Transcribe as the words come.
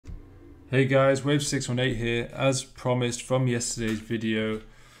Hey guys, Wave618 here. As promised from yesterday's video,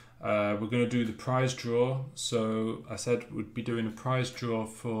 we're going to do the prize draw. So I said we'd be doing a prize draw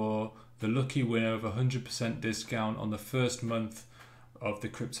for the lucky winner of 100% discount on the first month of the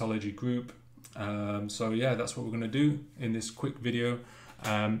Cryptology group. So yeah, that's what we're going to do in this quick video.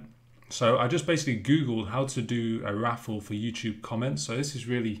 So I just basically Googled how to do a raffle for YouTube comments. So this is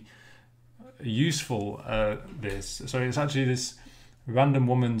really useful. So it's actually this random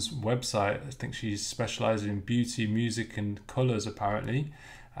woman's website. I think she's specializing in beauty, music and colors apparently,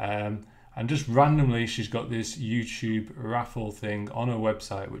 and just randomly she's got this YouTube raffle thing on her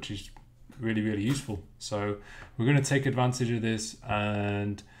website, which is really useful. So we're going to take advantage of this,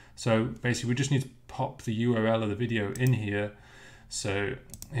 and so basically we just need to pop the URL of the video in here. So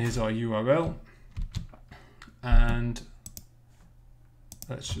here's our URL, and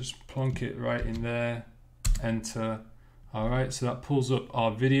let's just plonk it right in there, enter. All right, so that pulls up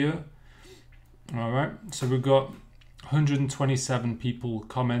our video. All right, so we've got 127 people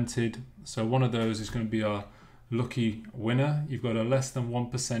commented. So one of those is going to be our lucky winner. You've got a less than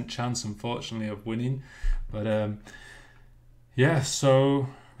 1% chance, unfortunately, of winning. But yeah, so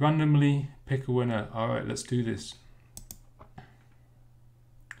randomly pick a winner. All right, let's do this.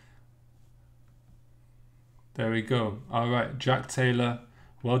 There we go. All right, Jack Taylor,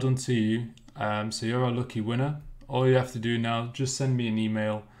 well done to you. So you're our lucky winner. All you have to do now, just send me an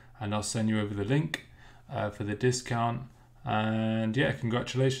email and I'll send you over the link for the discount. And yeah,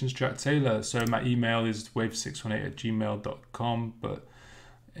 congratulations, Jack Taylor. So my email is wave618@gmail.com, but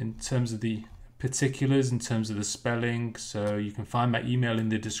in terms of the particulars, in terms of the spelling, so you can find my email in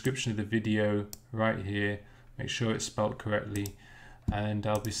the description of the video right here. Make sure it's spelled correctly, and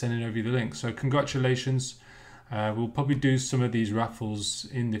I'll be sending over the link. So congratulations. We'll probably do some of these raffles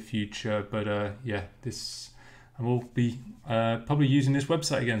in the future, but yeah, and we'll be probably using this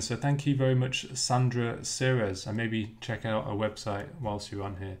website again. So thank you very much, Sandra Ceres, and maybe check out our website whilst you're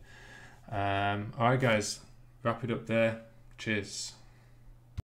on here. All right, guys, wrap it up there. Cheers.